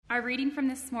Our reading from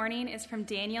this morning is from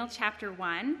Daniel chapter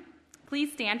 1.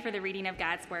 Please stand for the reading of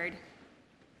God's word.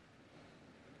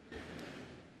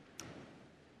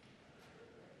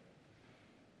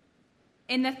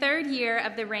 In the 3rd year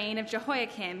of the reign of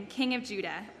Jehoiakim, king of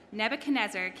Judah,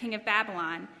 Nebuchadnezzar, king of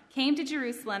Babylon, came to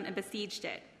Jerusalem and besieged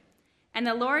it. And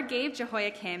the Lord gave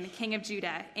Jehoiakim, king of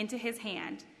Judah, into his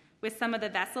hand, with some of the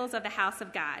vessels of the house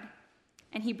of God.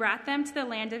 And he brought them to the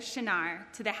land of Shinar,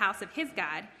 to the house of his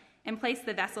God, and placed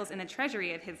the vessels in the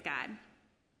treasury of his God.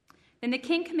 Then the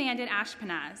king commanded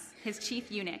Ashpenaz, his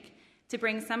chief eunuch, to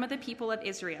bring some of the people of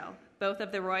Israel, both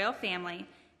of the royal family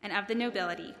and of the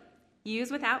nobility,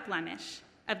 youths without blemish,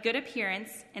 of good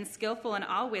appearance and skillful in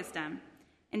all wisdom,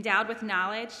 endowed with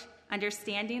knowledge,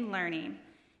 understanding, learning,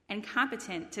 and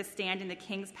competent to stand in the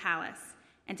king's palace,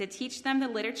 and to teach them the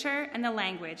literature and the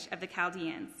language of the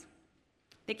Chaldeans.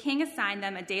 The king assigned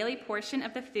them a daily portion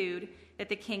of the food that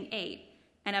the king ate,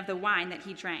 and of the wine that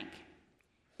he drank.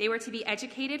 They were to be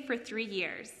educated for 3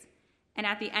 years, and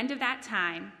at the end of that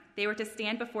time, they were to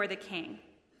stand before the king.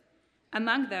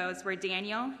 Among those were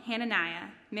Daniel, Hananiah,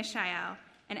 Mishael,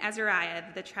 and Azariah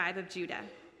of the tribe of Judah.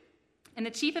 And the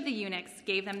chief of the eunuchs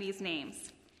gave them these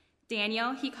names.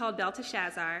 Daniel he called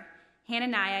Belteshazzar,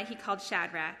 Hananiah he called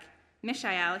Shadrach,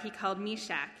 Mishael he called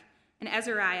Meshach, and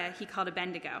Azariah he called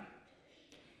Abednego.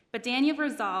 But Daniel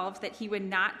resolved that he would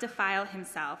not defile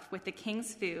himself with the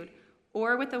king's food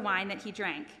or with the wine that he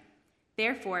drank.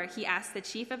 Therefore, he asked the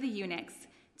chief of the eunuchs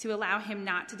to allow him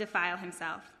not to defile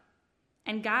himself.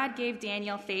 And God gave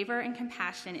Daniel favor and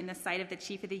compassion in the sight of the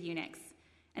chief of the eunuchs.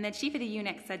 And the chief of the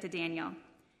eunuchs said to Daniel,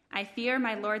 I fear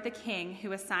my lord the king,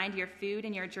 who assigned your food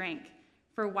and your drink.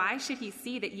 For why should he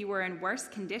see that you were in worse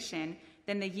condition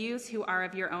than the youths who are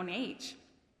of your own age?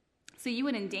 So you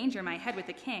would endanger my head with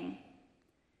the king.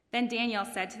 Then Daniel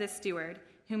said to the steward,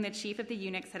 whom the chief of the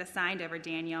eunuchs had assigned over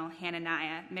Daniel,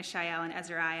 Hananiah, Mishael, and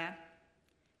Azariah,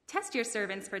 test your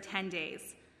servants for 10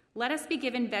 days. Let us be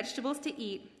given vegetables to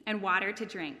eat and water to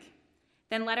drink.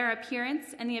 Then let our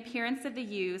appearance and the appearance of the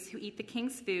youths who eat the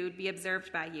king's food be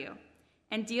observed by you,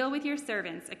 and deal with your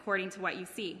servants according to what you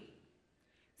see.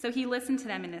 So he listened to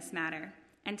them in this matter,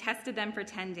 and tested them for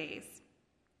 10 days.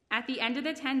 At the end of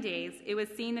the 10 days, it was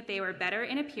seen that they were better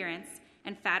in appearance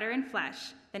and fatter in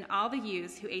flesh than all the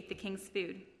youths who ate the king's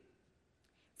food.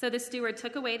 So the steward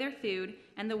took away their food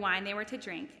and the wine they were to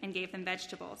drink, and gave them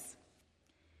vegetables.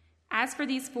 As for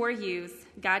these 4 youths,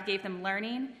 God gave them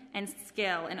learning and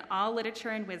skill in all literature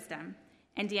and wisdom,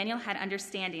 and Daniel had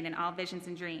understanding in all visions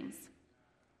and dreams.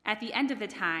 At the end of the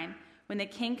time, when the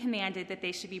king commanded that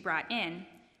they should be brought in,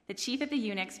 the chief of the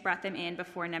eunuchs brought them in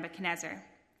before Nebuchadnezzar.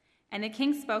 And the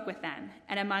king spoke with them,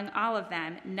 and among all of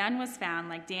them none was found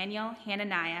like Daniel,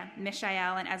 Hananiah,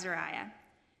 Mishael, and Azariah.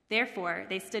 Therefore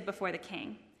they stood before the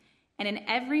king. And in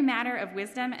every matter of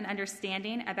wisdom and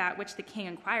understanding about which the king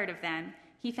inquired of them,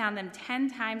 he found them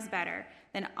 10 times better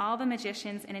than all the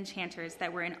magicians and enchanters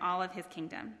that were in all of his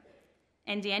kingdom.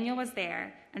 And Daniel was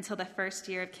there until the 1st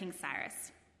year of King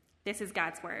Cyrus. This is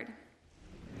God's word.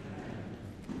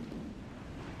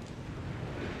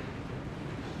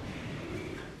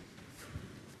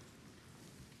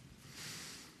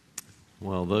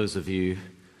 Well, those of you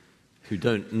who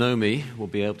don't know me will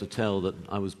be able to tell that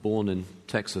I was born in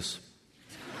Texas.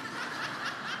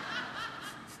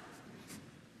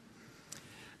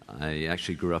 I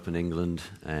actually grew up in England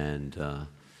and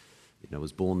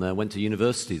was born there, went to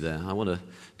university there. I want to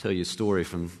tell you a story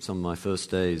from some of my first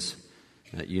days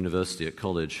at university, at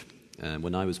college,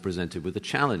 when I was presented with a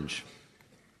challenge.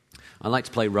 I liked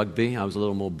to play rugby. I was a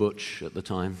little more butch at the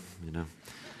time,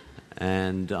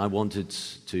 and I wanted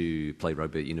to play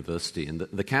rugby at university. And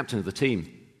the captain of the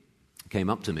team came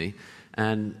up to me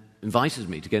and invited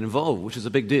me to get involved, which is a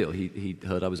big deal. He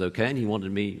heard I was okay, and he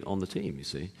wanted me on the team, you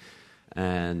see.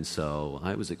 And so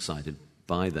I was excited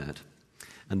by that.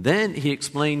 And then he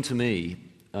explained to me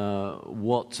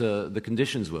what the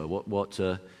conditions were, what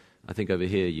I think over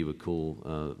here you would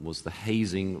call was the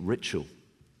hazing ritual.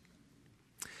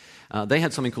 They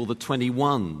had something called the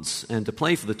 21s, and to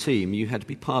play for the team, you had to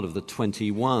be part of the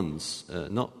 21s,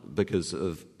 not because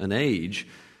of an age,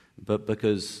 but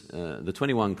because the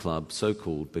 21 Club, so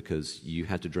called because you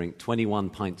had to drink 21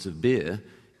 pints of beer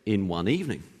in one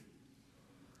evening.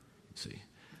 See,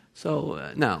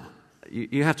 so now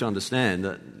you have to understand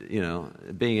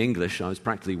that being English, I was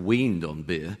practically weaned on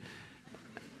beer,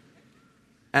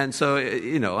 and so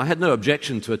I had no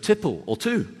objection to a tipple or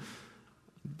two.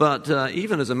 But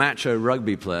even as a macho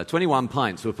rugby player, 21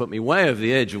 pints would put me way over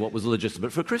the edge of what was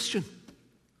legitimate for a Christian.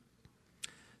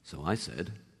 So I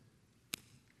said,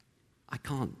 I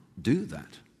can't do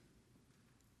that.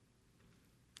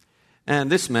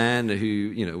 And this man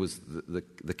who, was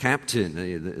the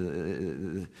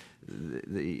captain,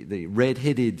 the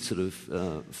red-headed sort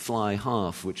of fly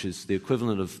half, which is the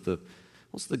equivalent of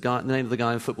what's the name of the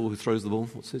guy in football who throws the ball?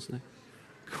 What's his name?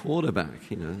 Quarterback,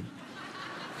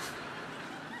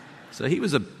 So he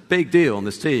was a big deal on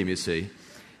this team, you see.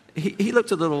 He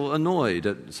looked a little annoyed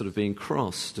at sort of being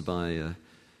crossed by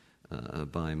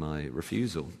my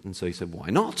refusal. And so he said, "Why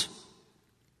not?"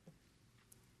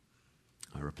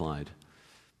 I replied,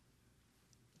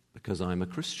 "Because I'm a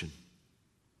Christian."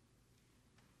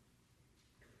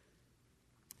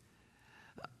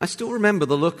 I still remember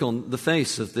the look on the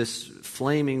face of this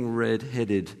flaming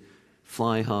red-headed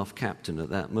fly-half captain at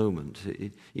that moment.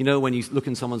 When you look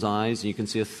in someone's eyes and you can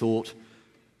see a thought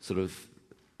sort of,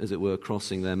 as it were,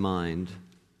 crossing their mind.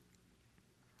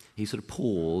 He sort of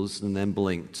paused and then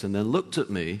blinked and then looked at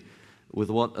me with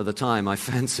what at the time I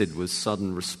fancied was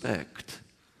sudden respect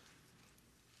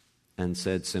and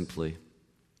said simply,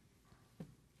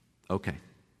 "Okay."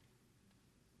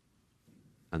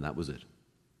 And that was it.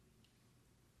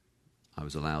 I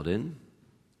was allowed in.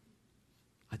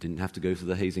 I didn't have to go through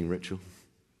the hazing ritual.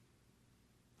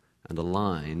 And a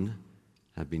line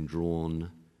had been drawn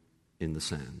in the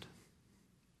sand.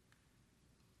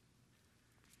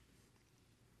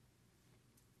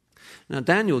 Now,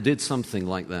 Daniel did something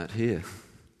like that here.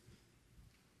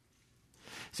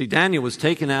 See, Daniel was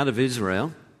taken out of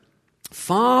Israel,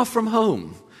 far from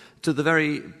home, to the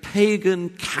very pagan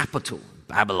capital,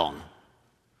 Babylon.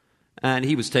 And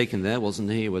he was taken there, wasn't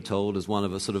he, we're told, as one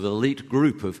of a sort of elite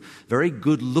group of very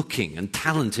good-looking and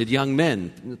talented young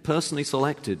men, personally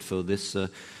selected for this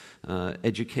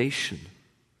education.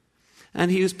 And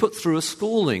he was put through a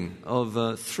schooling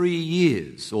of 3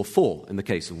 years, or 4 in the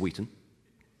case of Wheaton.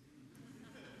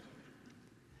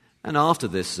 And after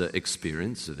this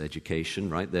experience of education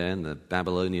right there in the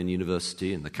Babylonian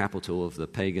University, in the capital of the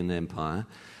pagan empire,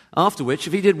 after which,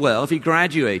 if he did well, if he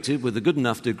graduated with a good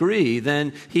enough degree,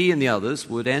 then he and the others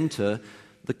would enter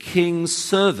the king's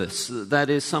service. That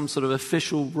is some sort of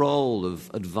official role of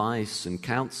advice and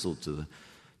counsel to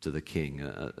the king,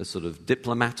 a sort of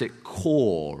diplomatic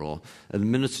corps or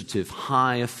administrative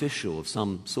high official of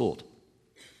some sort.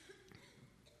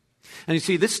 And you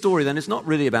see, this story then is not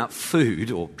really about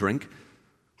food or drink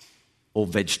or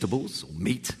vegetables or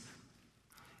meat.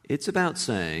 It's about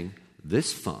saying,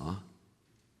 this far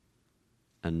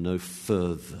and no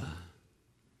further.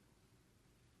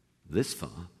 This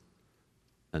far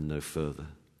and no further.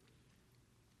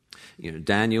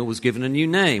 Daniel was given a new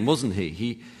name, wasn't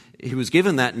he? He was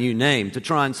given that new name to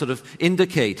try and sort of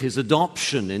indicate his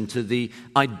adoption into the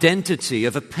identity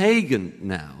of a pagan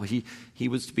now. He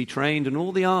was to be trained in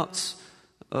all the arts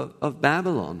of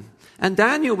Babylon. And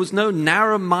Daniel was no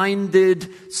narrow-minded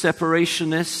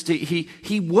separationist.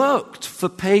 He worked for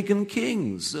pagan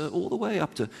kings all the way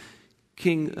up to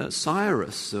King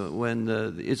Cyrus when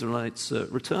the Israelites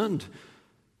returned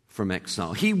from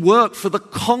exile. He worked for the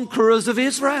conquerors of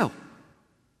Israel.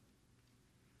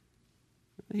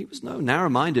 He was no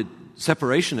narrow-minded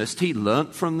separationist. He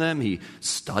learnt from them. He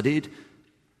studied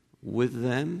with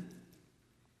them.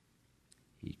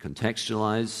 He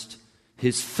contextualized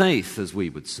his faith, as we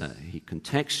would say. He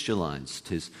contextualized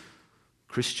his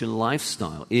Christian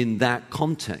lifestyle in that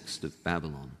context of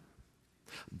Babylon.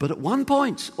 But at one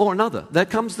point or another, there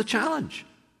comes the challenge.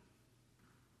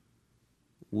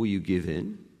 Will you give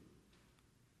in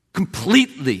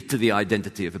completely to the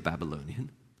identity of a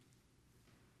Babylonian?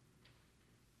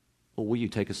 Or will you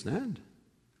take a stand?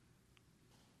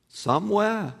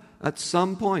 Somewhere, at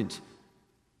some point,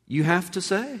 you have to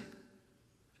say,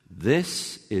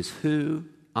 this is who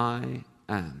I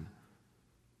am.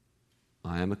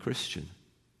 I am a Christian.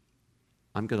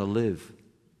 I'm going to live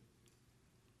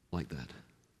like that.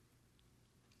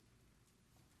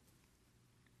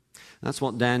 That's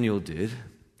what Daniel did,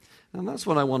 and that's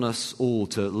what I want us all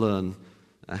to learn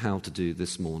how to do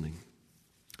this morning.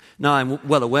 Now, I'm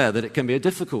well aware that it can be a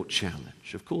difficult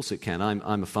challenge. Of course it can.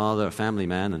 I'm a father, a family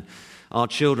man, and our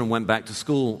children went back to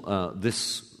school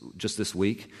just this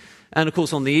week. And, of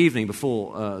course, on the evening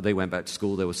before they went back to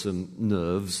school, there were some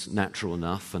nerves, natural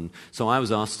enough. And so I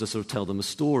was asked to sort of tell them a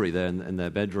story there in their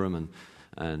bedroom.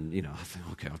 And I think,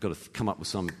 okay, I've got to come up with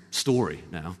some story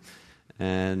now.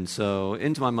 And so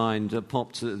into my mind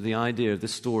popped the idea of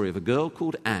this story of a girl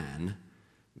called Anne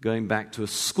going back to a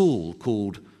school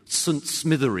called St.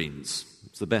 Smithereens.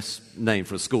 It's the best name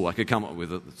for a school I could come up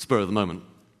with at the spur of the moment.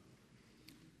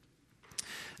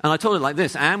 And I told it like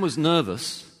this. Anne was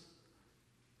nervous,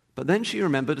 but then she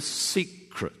remembered a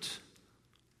secret.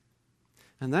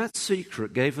 And that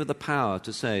secret gave her the power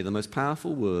to say the most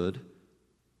powerful word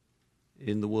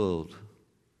in the world.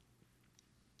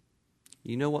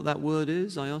 You know what that word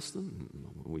is? I asked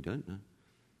them. We don't know.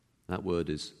 That word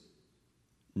is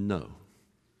no.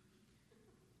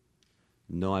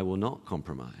 No, I will not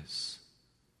compromise.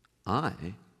 I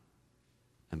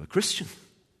am a Christian.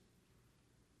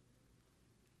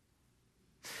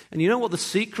 And you know what the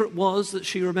secret was that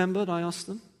she remembered? I asked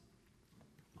them.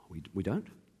 We don't.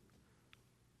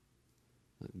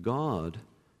 That God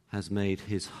has made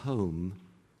his home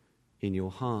in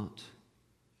your heart,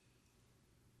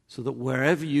 so that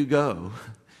wherever you go,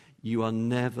 you are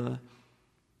never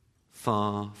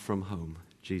far from home.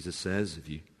 Jesus says,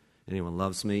 if anyone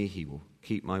loves me, he will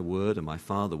keep my word, and my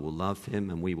Father will love him,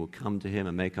 and we will come to him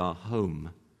and make our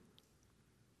home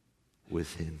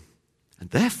with him. And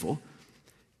therefore,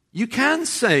 you can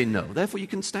say no. Therefore, you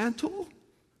can stand tall.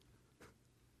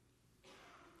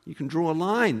 You can draw a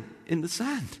line in the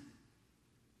sand.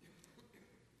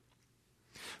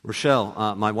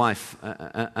 Rochelle, my wife,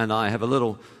 and I have a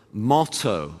little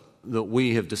motto that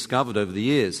we have discovered over the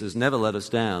years has never let us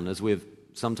down, as we've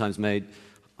sometimes made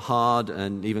hard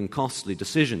and even costly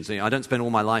decisions. I don't spend all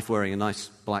my life wearing a nice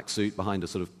black suit behind a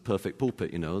sort of perfect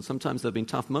pulpit, Sometimes there have been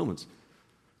tough moments,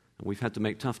 and we've had to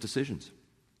make tough decisions.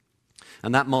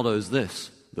 And that motto is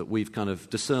this, that we've kind of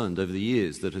discerned over the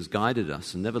years, that has guided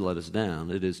us and never let us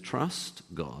down. It is trust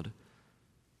God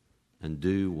and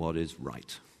do what is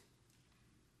right.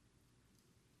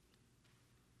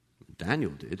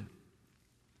 Daniel did.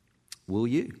 Will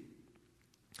you?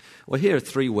 Well, here are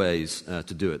 3 ways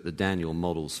to do it that Daniel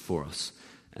models for us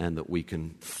and that we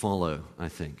can follow, I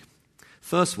think.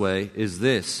 First way is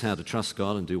this, how to trust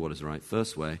God and do what is right.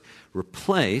 First way,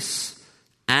 replace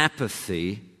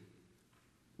apathy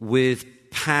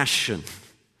with passion.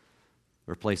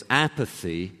 Replace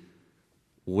apathy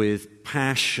with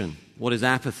passion. What is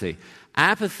apathy?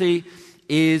 Apathy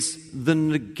is the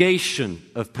negation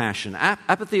of passion.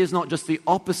 Apathy is not just the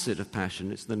opposite of passion,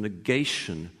 it's the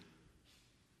negation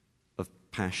of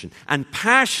passion. And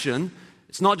passion,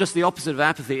 it's not just the opposite of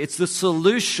apathy, it's the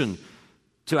solution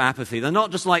to apathy. They're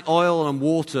not just like oil and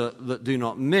water that do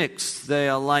not mix, they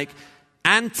are like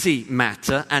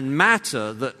antimatter and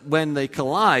matter that when they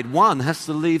collide, one has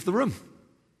to leave the room.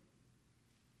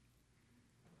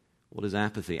 What is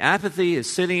apathy? Apathy is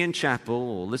sitting in chapel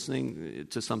or listening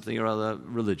to something or other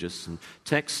religious and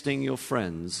texting your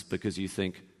friends because you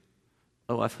think,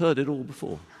 oh, I've heard it all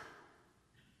before.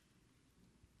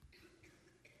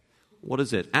 What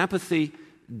is it? Apathy,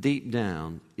 deep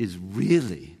down, is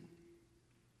really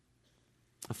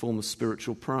a form of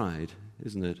spiritual pride,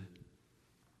 isn't it?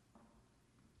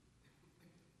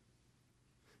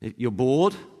 You're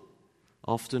bored,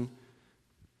 often,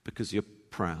 because you're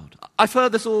proud. I've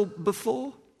heard this all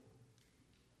before.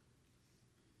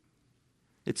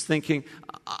 It's thinking,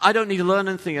 I don't need to learn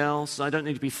anything else. I don't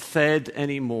need to be fed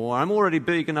anymore. I'm already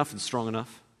big enough and strong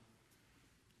enough.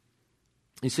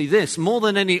 You see, this, more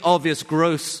than any obvious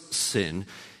gross sin,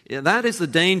 that is the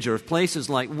danger of places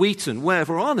like Wheaton, where, if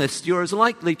we're honest, you're as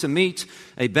likely to meet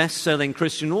a best-selling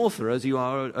Christian author as you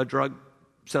are a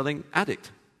drug-selling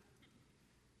addict.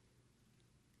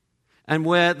 And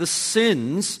where the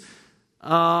sins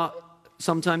are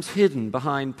sometimes hidden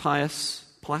behind pious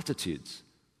platitudes.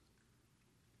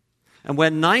 And where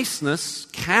niceness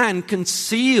can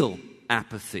conceal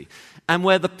apathy. And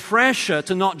where the pressure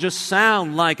to not just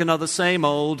sound like another same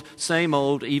old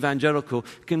evangelical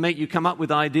can make you come up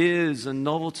with ideas and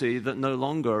novelty that no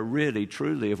longer are really,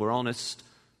 truly, if we're honest,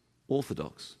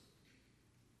 orthodox.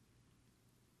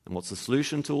 And what's the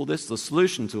solution to all this? The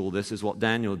solution to all this is what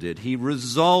Daniel did. He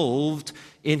resolved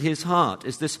in his heart.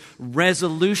 It's this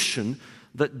resolution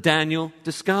that Daniel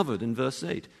discovered in verse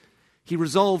 8. He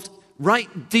resolved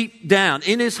right deep down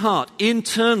in his heart,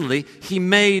 internally, he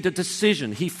made a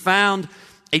decision. He found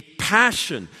a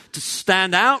passion to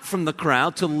stand out from the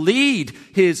crowd, to lead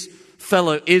his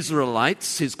fellow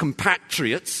Israelites, his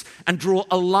compatriots, and draw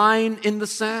a line in the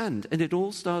sand. And it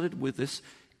all started with this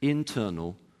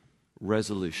internal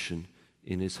resolution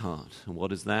in his heart. And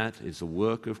what is that? It's a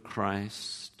work of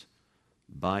Christ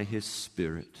by his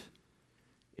Spirit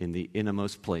in the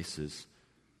innermost places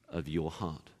of your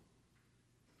heart.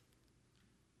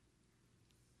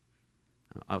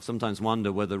 I sometimes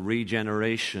wonder whether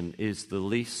regeneration is the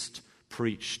least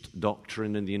preached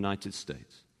doctrine in the United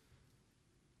States.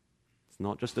 It's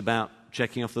not just about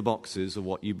checking off the boxes of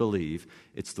what you believe.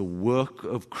 It's the work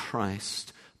of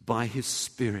Christ by his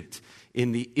Spirit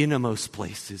in the innermost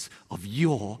places of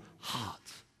your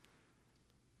heart.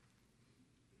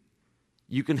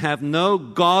 You can have no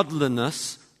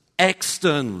godliness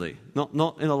externally, not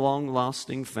in a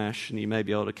long-lasting fashion. You may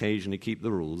be able to occasionally keep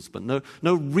the rules, but no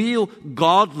real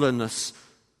godliness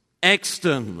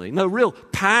externally. No real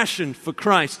passion for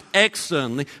Christ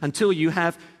externally until you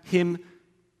have Him,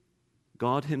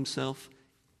 God Himself,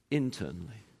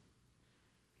 internally.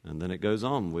 And then it goes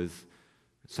on with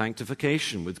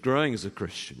sanctification, with growing as a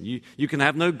Christian. You can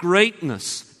have no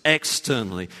greatness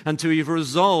externally until you've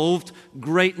resolved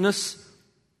greatness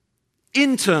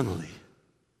internally.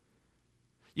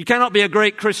 You cannot be a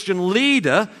great Christian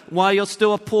leader while you're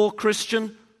still a poor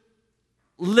Christian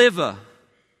liver.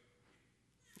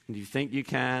 And you think you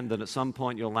can, then at some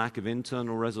point your lack of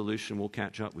internal resolution will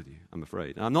catch up with you, I'm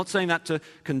afraid. I'm not saying that to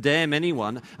condemn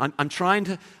anyone.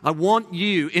 I want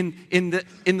you in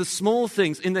the small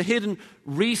things, in the hidden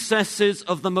recesses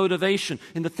of the motivation,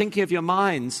 in the thinking of your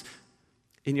minds,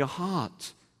 in your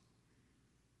heart.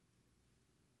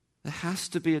 There has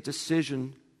to be a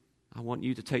decision. I want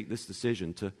you to take this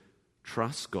decision to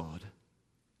trust God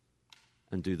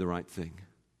and do the right thing.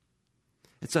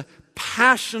 It's a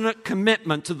passionate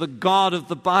commitment to the God of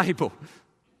the Bible.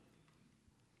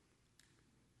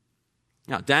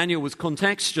 Now, Daniel was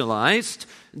contextualized.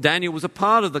 Daniel was a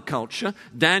part of the culture.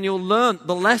 Daniel learned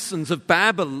the lessons of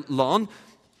Babylon.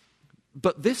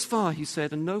 But this far, he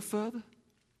said, and no further.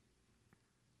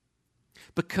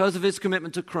 Because of his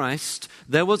commitment to Christ,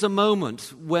 there was a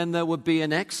moment when there would be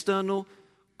an external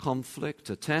conflict,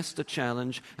 a test, a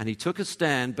challenge, and he took a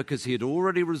stand because he had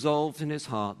already resolved in his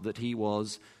heart that he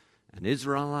was an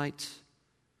Israelite,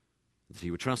 that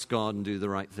he would trust God and do the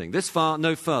right thing. This far,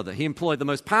 no further. He employed the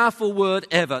most powerful word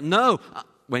ever, no,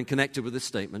 when connected with this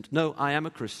statement. No, I am a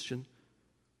Christian.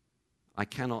 I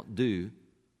cannot do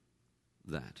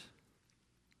that.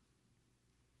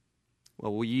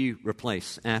 Well, will you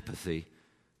replace apathy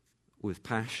with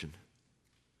passion?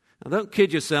 Now, don't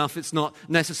kid yourself, it's not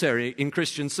necessary in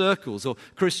Christian circles or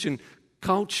Christian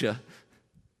culture.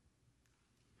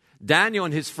 Daniel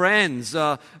and his friends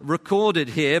are recorded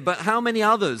here, but how many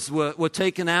others were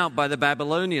taken out by the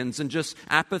Babylonians and just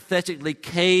apathetically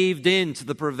caved in to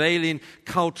the prevailing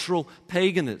cultural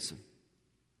paganism?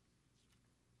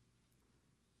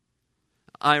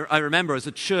 I remember as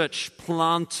a church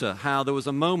planter how there was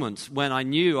a moment when I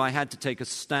knew I had to take a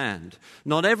stand.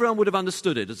 Not everyone would have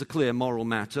understood it as a clear moral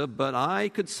matter, but I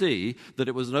could see that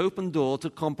it was an open door to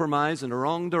compromise in a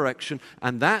wrong direction,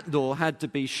 and that door had to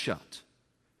be shut.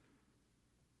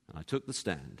 And I took the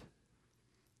stand,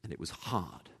 and it was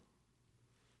hard.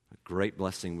 A great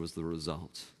blessing was the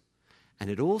result. And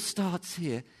it all starts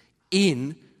here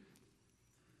in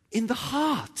the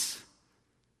heart.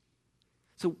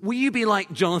 So will you be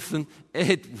like Jonathan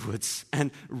Edwards and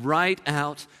write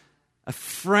out a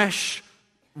fresh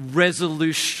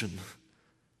resolution,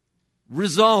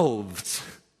 resolved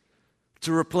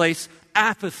to replace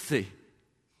apathy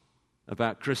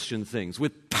about Christian things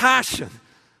with passion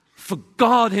for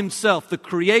God Himself, the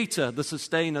Creator, the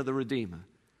Sustainer, the Redeemer?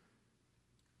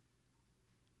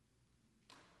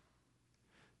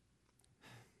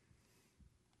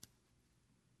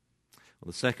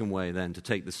 Well, the second way, then, to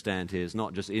take the stand here is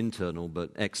not just internal,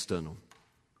 but external.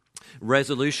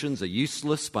 Resolutions are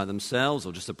useless by themselves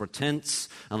or just a pretense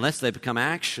unless they become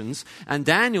actions. And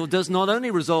Daniel does not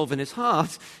only resolve in his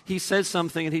heart, he says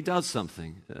something and he does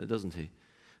something, doesn't he?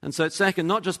 And so it's second,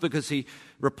 not just because he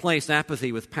replaced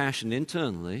apathy with passion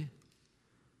internally,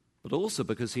 but also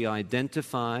because he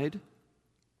identified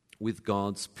with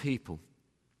God's people.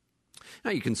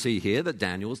 Now you can see here that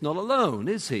Daniel is not alone,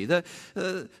 is he? The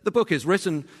book is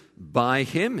written by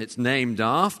him. It's named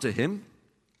after him.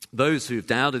 Those who've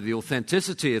doubted the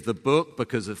authenticity of the book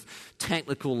because of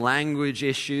technical language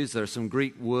issues, there are some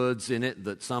Greek words in it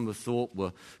that some have thought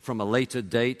were from a later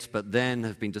date, but then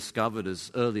have been discovered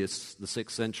as early as the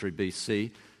 6th century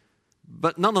BC.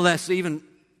 But nonetheless, even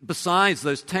besides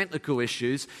those technical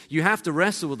issues, you have to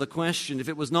wrestle with the question, if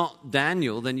it was not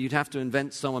Daniel, then you'd have to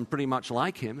invent someone pretty much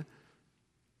like him.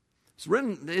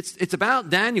 It's about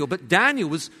Daniel, but Daniel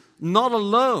was not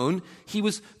alone. He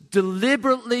was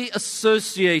deliberately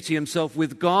associating himself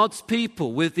with God's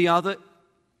people, with the other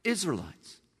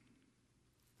Israelites.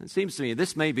 It seems to me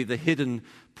this may be the hidden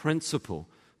principle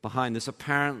behind this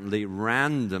apparently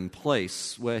random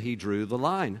place where he drew the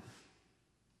line.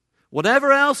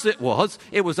 Whatever else it was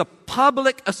a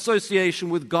public association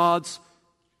with God's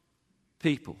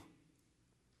people.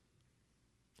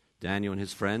 Daniel and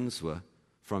his friends were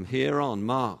from here on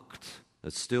marked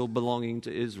as still belonging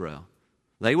to Israel.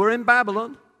 They were in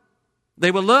Babylon. They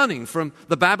were learning from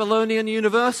the Babylonian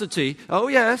University. Oh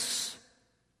yes,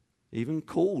 even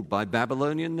called by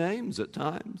Babylonian names at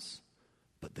times.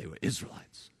 But they were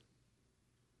Israelites.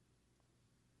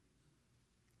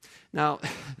 Now,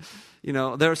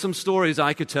 there are some stories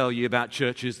I could tell you about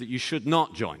churches that you should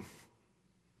not join.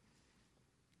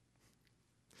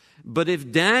 But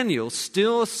if Daniel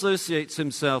still associates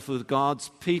himself with God's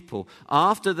people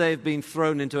after they've been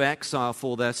thrown into exile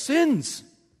for their sins,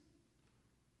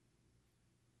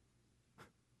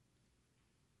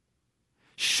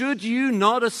 should you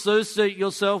not associate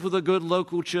yourself with a good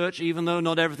local church even though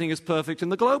not everything is perfect in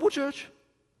the global church?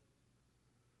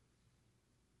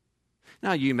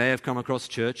 Now, you may have come across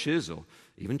churches or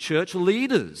even church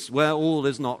leaders where all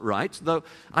is not right, though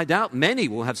I doubt many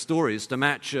will have stories to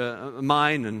match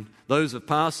mine and those of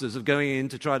pastors of going in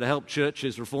to try to help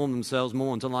churches reform themselves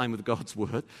more into line with God's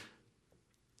word.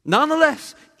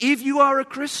 Nonetheless, if you are a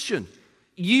Christian,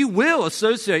 you will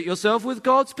associate yourself with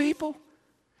God's people.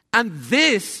 And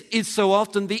this is so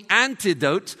often the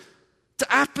antidote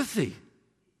to apathy.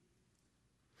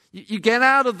 You get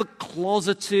out of the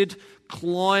closeted,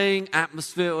 cloying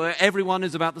atmosphere where everyone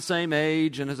is about the same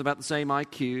age and has about the same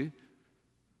IQ,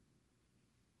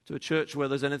 to a church where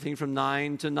there's anything from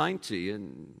 9 to 90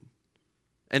 and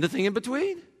anything in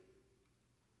between.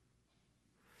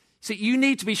 See, you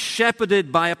need to be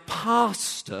shepherded by a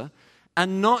pastor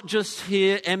and not just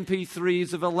hear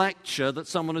MP3s of a lecture that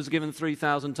someone has given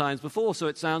 3,000 times before so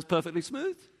it sounds perfectly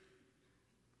smooth.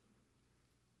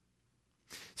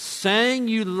 Saying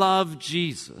you love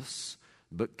Jesus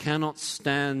but cannot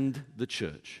stand the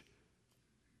church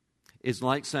is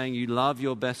like saying you love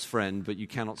your best friend but you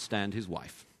cannot stand his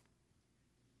wife.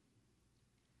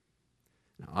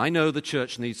 Now, I know the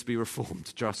church needs to be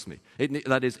reformed, trust me.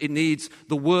 That is, it needs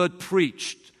the word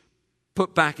preached,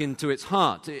 put back into its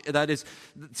heart. That is,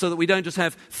 so that we don't just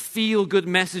have feel-good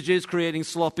messages creating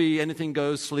sloppy,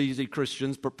 anything-goes, sleazy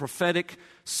Christians, but prophetic,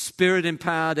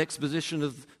 spirit-empowered exposition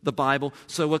of the Bible,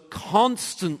 so we're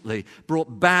constantly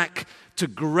brought back to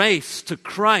grace, to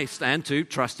Christ, and to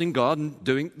trusting God and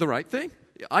doing the right thing.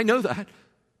 I know that.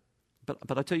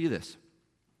 But I tell you this.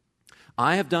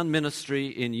 I have done ministry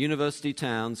in university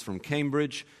towns from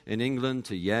Cambridge in England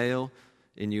to Yale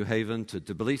in New Haven to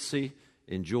Tbilisi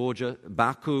in Georgia,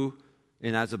 Baku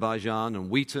in Azerbaijan, and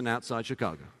Wheaton outside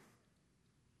Chicago.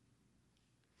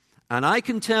 And I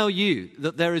can tell you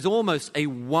that there is almost a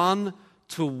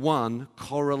 1-to-1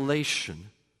 correlation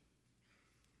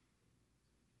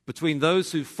between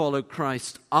those who follow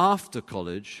Christ after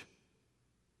college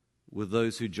with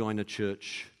those who join a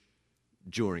church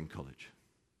during college.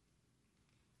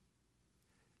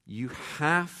 You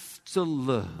have to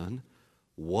learn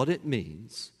what it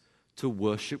means to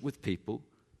worship with people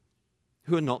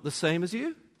who are not the same as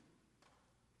you.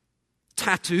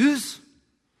 Tattoos,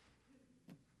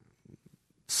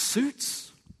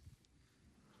 suits,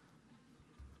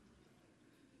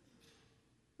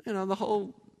 the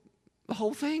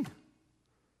whole thing.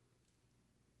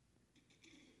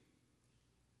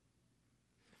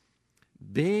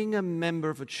 Being a member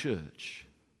of a church,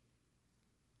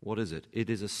 what is it? It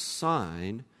is a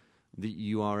sign that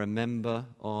you are a member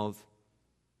of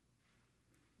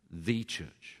the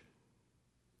church.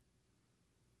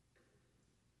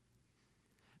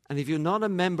 And if you're not a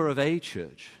member of a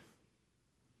church,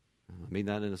 I mean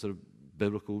that in a sort of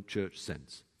biblical church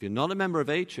sense. If you're not a member of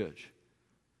a church,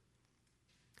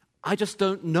 I just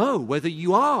don't know whether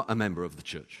you are a member of the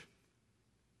church.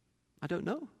 I don't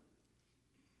know.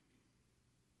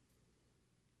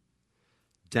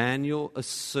 Daniel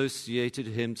associated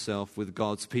himself with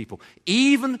God's people,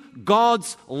 even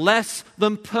God's less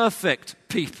than perfect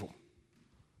people.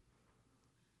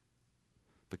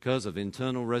 Because of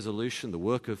internal resolution, the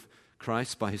work of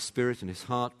Christ by his Spirit in his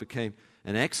heart became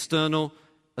an external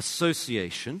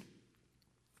association,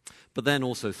 but then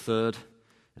also third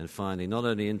and finally, not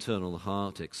only internal in the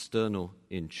heart, external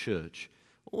in church.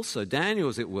 Also, Daniel,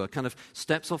 as it were, kind of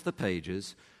steps off the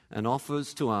pages and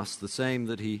offers to us the same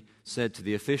that he said to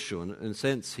the official. And in a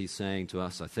sense, he's saying to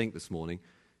us, I think this morning,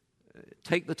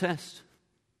 take the test.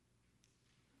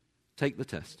 Take the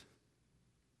test.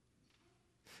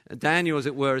 Daniel, as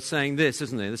it were, is saying this,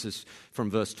 isn't he? This is from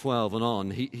verse 12 and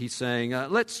on. He's saying,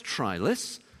 let's try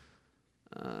this.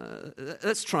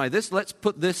 Let's try this. Let's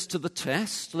put this to the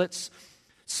test. Let's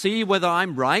see whether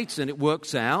I'm right and it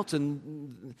works out.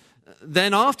 And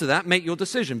then after that, make your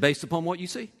decision based upon what you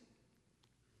see.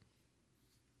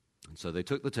 And so they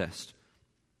took the test.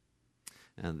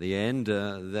 And at the end,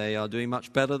 they are doing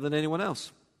much better than anyone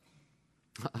else.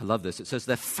 I love this. It says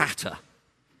they're fatter.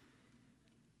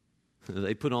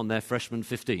 They put on their freshman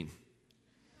 15.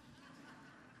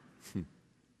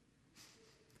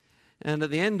 And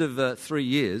at the end of 3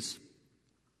 years,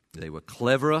 they were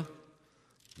cleverer,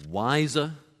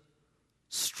 wiser,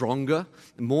 stronger,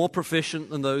 more proficient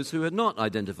than those who had not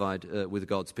identified with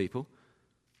God's people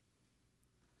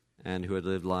and who had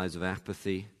lived lives of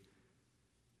apathy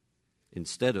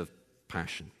instead of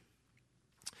passion.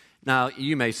 Now,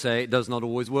 you may say it does not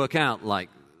always work out like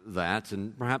that,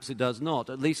 and perhaps it does not,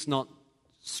 at least not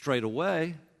straight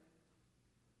away,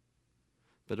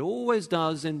 but it always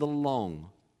does in the long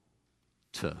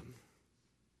term.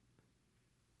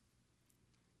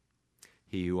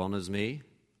 He who honors me,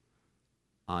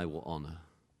 I will honor,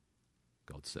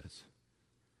 God says.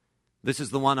 This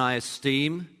is the one I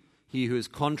esteem, he who is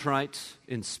contrite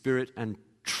in spirit and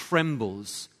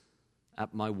trembles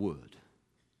at my word.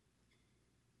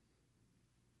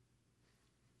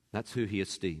 That's who he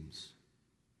esteems.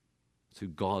 It's who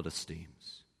God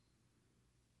esteems.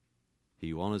 He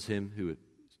who honors him, who is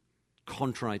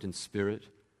contrite in spirit,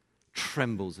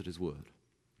 trembles at his word.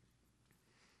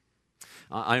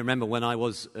 I remember when I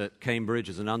was at Cambridge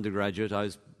as an undergraduate, I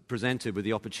was presented with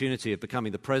the opportunity of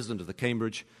becoming the president of the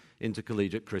Cambridge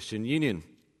Intercollegiate Christian Union.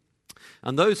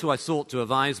 And those who I sought to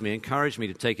advise me encouraged me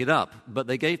to take it up, but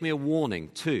they gave me a warning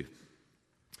too.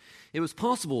 It was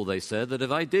possible, they said, that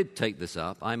if I did take this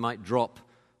up, I might drop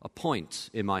a point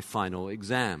in my final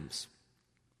exams.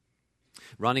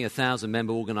 Running a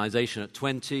 1,000-member organization at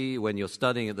 20 when you're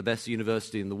studying at the best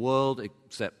university in the world,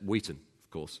 except Wheaton,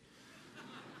 of course,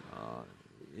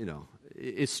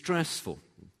 is stressful.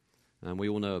 And we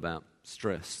all know about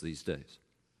stress these days.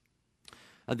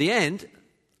 At the end,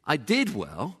 I did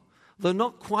well, though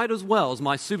not quite as well as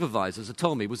my supervisors had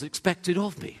told me was expected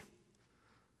of me.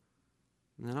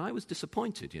 And I was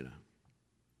disappointed, And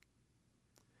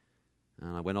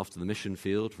I went off to the mission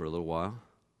field for a little while.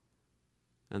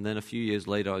 And then a few years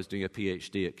later, I was doing a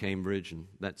PhD at Cambridge, and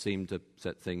that seemed to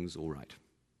set things all right.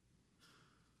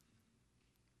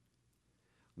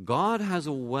 God has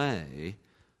a way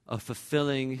of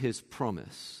fulfilling his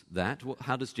promise that,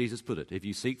 how does Jesus put it? If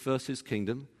you seek first his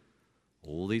kingdom,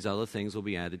 all these other things will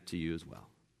be added to you as well.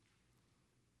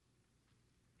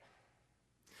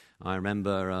 I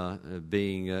remember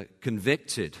being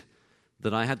convicted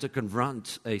that I had to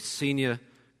confront a senior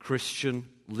Christian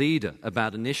leader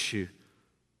about an issue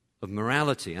of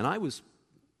morality, and I was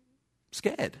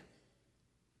scared.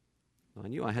 I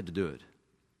knew I had to do it.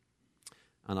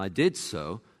 And I did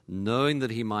so knowing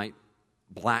that he might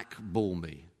blackball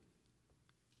me,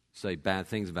 say bad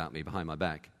things about me behind my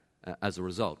back as a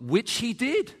result, which he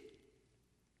did.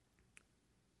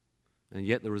 And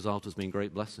yet the result has been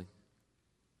great blessing.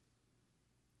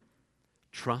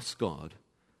 Trust God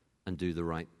and do the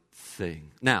right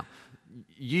thing. Now,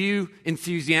 you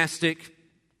enthusiastic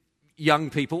young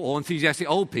people or enthusiastic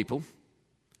old people,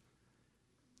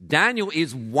 Daniel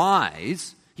is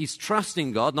wise. He's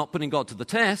trusting God, not putting God to the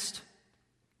test.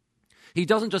 He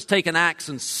doesn't just take an axe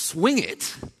and swing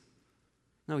it.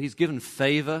 No, he's given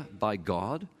favor by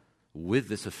God with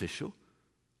this official.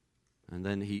 And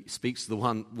then he speaks to the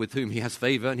one with whom he has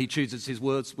favor, and he chooses his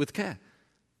words with care.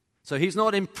 So he's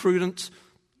not imprudent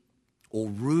or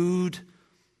rude.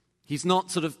 He's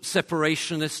not sort of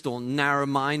separationist or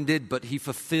narrow-minded, but he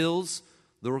fulfills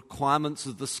the requirements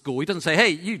of the school. He doesn't say, hey,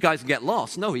 you guys can get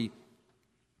lost. No, he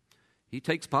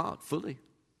takes part fully.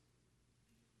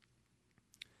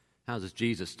 How does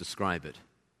Jesus describe it?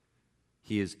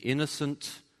 He is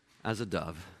innocent as a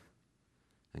dove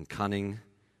and cunning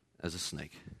as a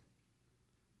snake.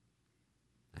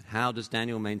 And how does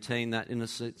Daniel maintain that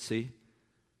innocency?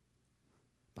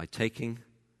 By taking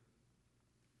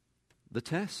the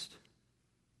test.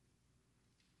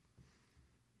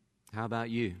 How about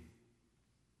you?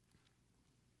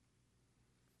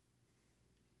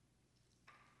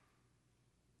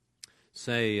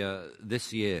 Say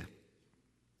this year,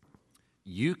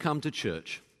 you come to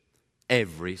church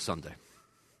every Sunday.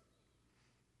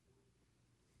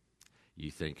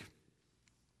 You think,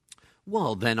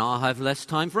 well, then I'll have less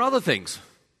time for other things.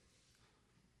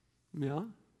 Yeah?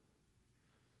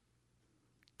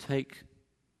 Take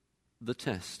the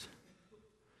test.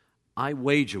 I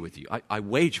wager with you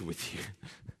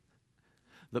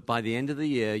that by the end of the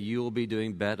year, you will be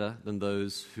doing better than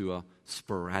those who are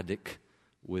sporadic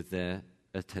with their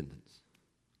attendance.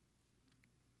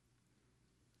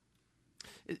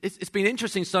 It's been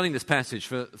interesting studying this passage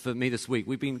for me this week.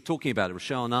 We've been talking about it,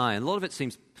 Rochelle and I, and a lot of it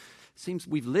seems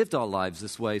we've lived our lives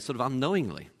this way sort of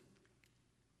unknowingly.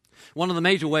 One of the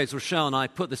major ways Rochelle and I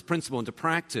put this principle into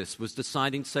practice was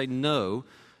deciding to say no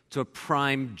to a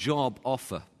prime job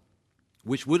offer,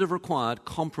 which would have required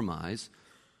compromise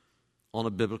on a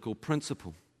biblical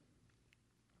principle.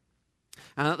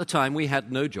 And at the time, we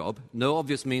had no job, no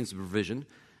obvious means of provision,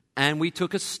 and we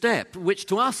took a step which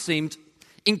to us seemed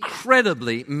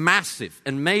incredibly massive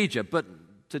and major, but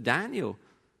to Daniel,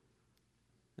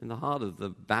 in the heart of the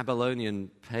Babylonian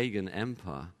pagan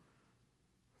empire,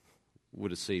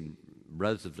 would have seemed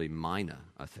relatively minor,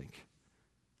 I think.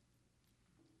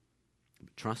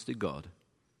 trusted God,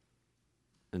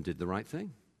 and did the right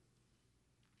thing.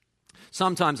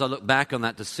 Sometimes I look back on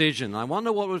that decision and I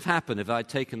wonder what would have happened if I'd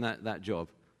taken that job.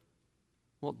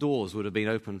 What doors would have been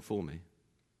opened for me?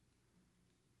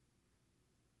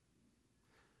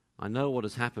 I know what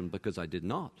has happened because I did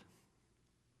not.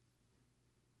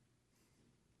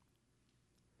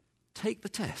 Take the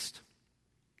test.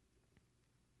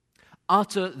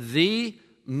 Utter the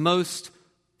most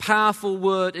powerful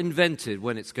word invented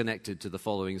when it's connected to the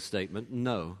following statement: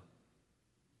 no.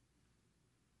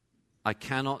 I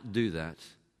cannot do that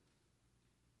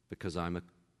because I'm a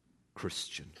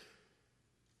Christian.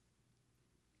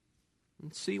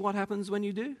 And see what happens when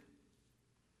you do.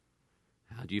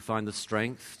 How do you find the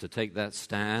strength to take that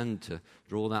stand, to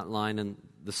draw that line in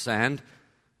the sand?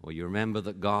 Well, you remember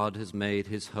that God has made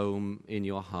his home in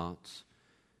your heart,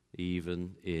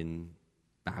 even in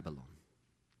Babylon.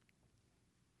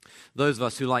 Those of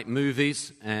us who like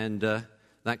movies and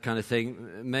that kind of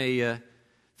thing may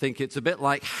think it's a bit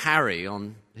like Harry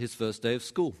on his first day of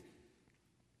school.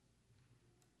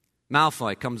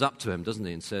 Malfoy comes up to him, doesn't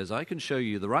he, and says, "I can show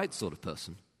you the right sort of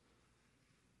person."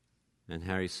 And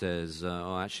Harry says,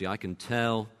 "Oh, actually, I can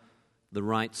tell the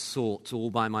right sort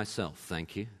all by myself,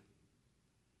 thank you."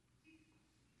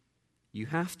 You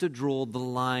have to draw the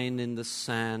line in the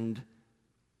sand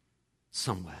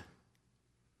somewhere.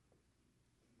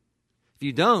 If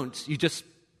you don't, you just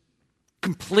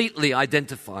completely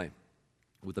identify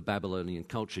with the Babylonian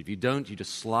culture. If you don't, you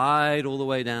just slide all the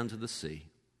way down to the sea.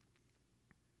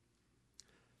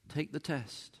 Take the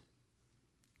test.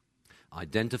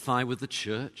 Identify with the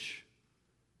church.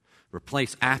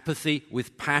 Replace apathy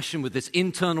with passion, with this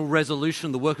internal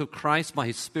resolution, the work of Christ by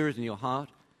his Spirit in your heart.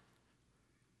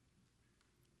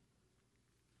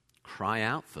 Cry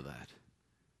out for that.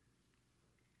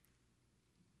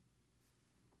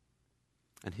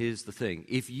 And here's the thing.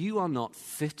 If you are not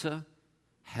fitter,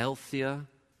 healthier,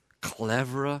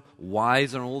 cleverer,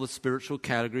 wiser in all the spiritual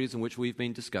categories in which we've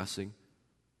been discussing,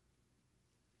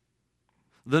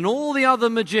 than all the other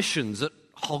magicians at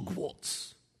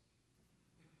Hogwarts,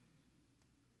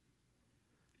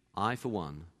 I, for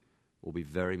one, will be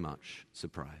very much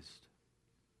surprised.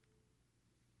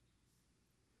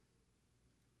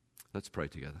 Let's pray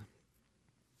together.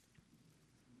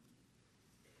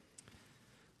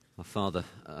 Our Father,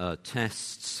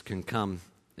 tests can come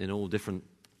in all different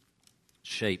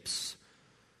shapes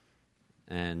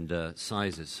and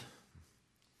sizes.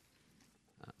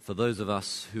 For those of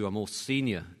us who are more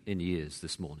senior in years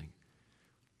this morning,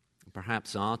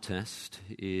 perhaps our test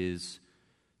is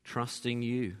trusting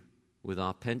you with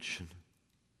our pension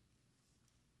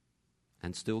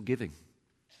and still giving.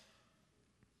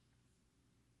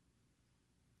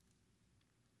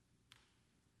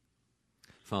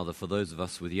 Father, for those of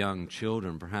us with young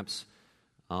children, perhaps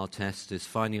our test is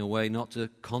finding a way not to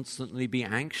constantly be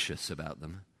anxious about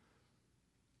them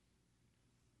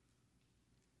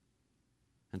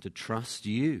and to trust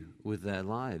you with their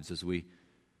lives as we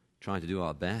try to do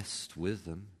our best with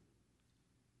them.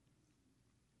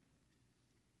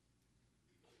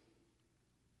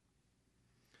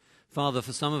 Father,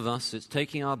 for some of us, it's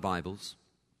taking our Bibles,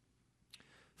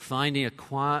 finding a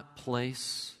quiet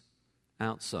place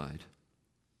outside,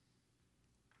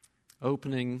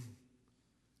 opening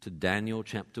to Daniel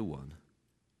chapter 1,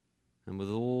 and with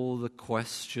all the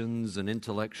questions and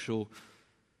intellectual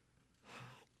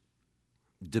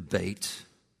debate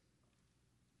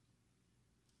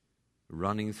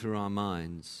running through our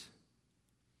minds,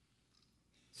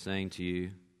 saying to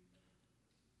you,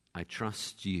 I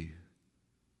trust you,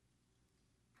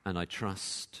 and I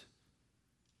trust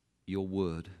your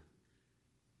word.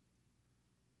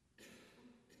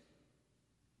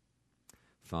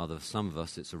 Father, for some of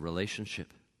us, it's a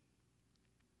relationship.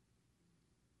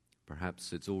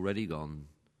 Perhaps it's already gone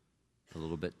a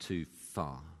little bit too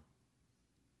far.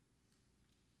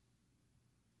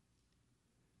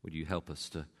 Would you help us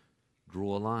to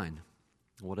draw a line,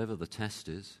 whatever the test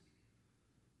is,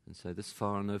 and say this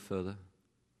far and no further?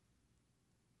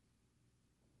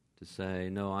 To say,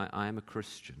 no, I am a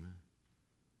Christian.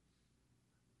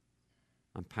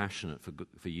 I'm passionate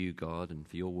for you, God, and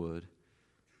for your word.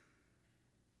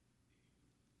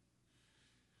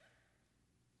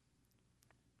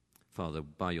 Father,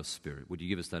 by your Spirit, would you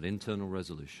give us that internal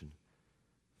resolution?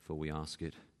 For we ask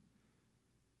it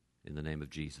in the name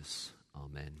of Jesus.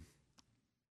 Amen.